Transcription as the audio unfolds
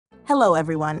Hello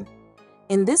everyone.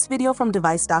 In this video from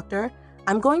Device Doctor,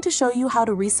 I'm going to show you how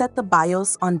to reset the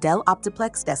BIOS on Dell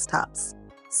OptiPlex desktops.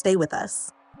 Stay with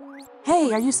us.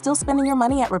 Hey, are you still spending your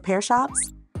money at repair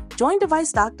shops? Join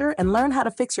Device Doctor and learn how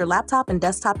to fix your laptop and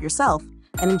desktop yourself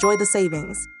and enjoy the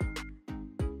savings.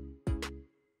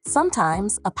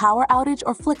 Sometimes, a power outage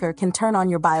or flicker can turn on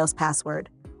your BIOS password,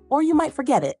 or you might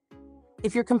forget it.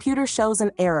 If your computer shows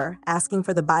an error asking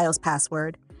for the BIOS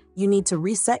password, you need to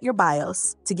reset your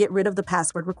BIOS to get rid of the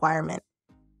password requirement.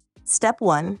 Step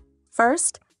 1.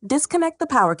 First, disconnect the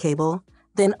power cable,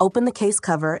 then open the case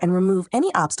cover and remove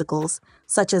any obstacles,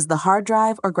 such as the hard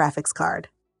drive or graphics card.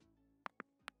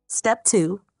 Step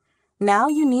 2. Now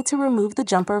you need to remove the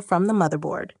jumper from the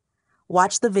motherboard.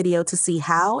 Watch the video to see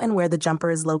how and where the jumper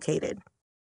is located.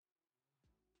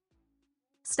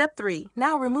 Step 3.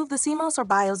 Now remove the CMOS or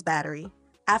BIOS battery.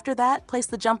 After that, place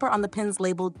the jumper on the pins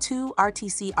labeled 2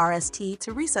 RTC RST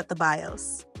to reset the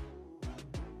BIOS.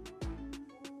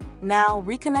 Now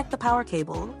reconnect the power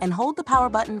cable and hold the power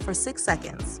button for 6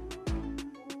 seconds.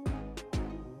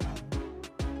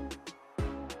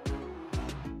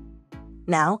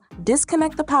 Now,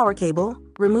 disconnect the power cable,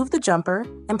 remove the jumper,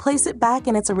 and place it back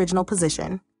in its original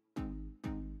position.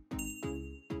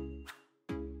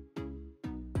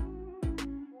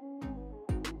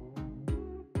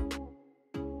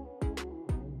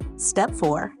 Step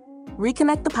 4.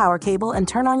 Reconnect the power cable and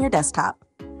turn on your desktop.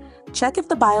 Check if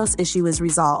the BIOS issue is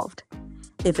resolved.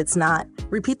 If it's not,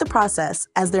 repeat the process,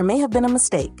 as there may have been a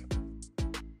mistake.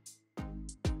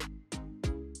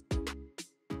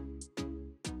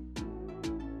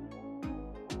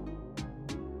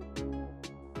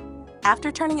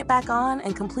 After turning it back on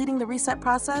and completing the reset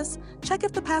process, check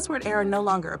if the password error no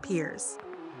longer appears.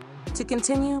 To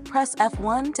continue, press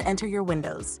F1 to enter your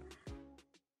windows.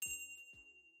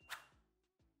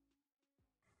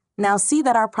 Now see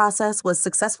that our process was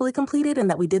successfully completed and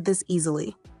that we did this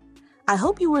easily. I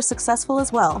hope you were successful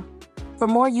as well. For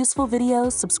more useful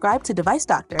videos, subscribe to Device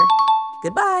Doctor.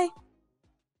 Goodbye!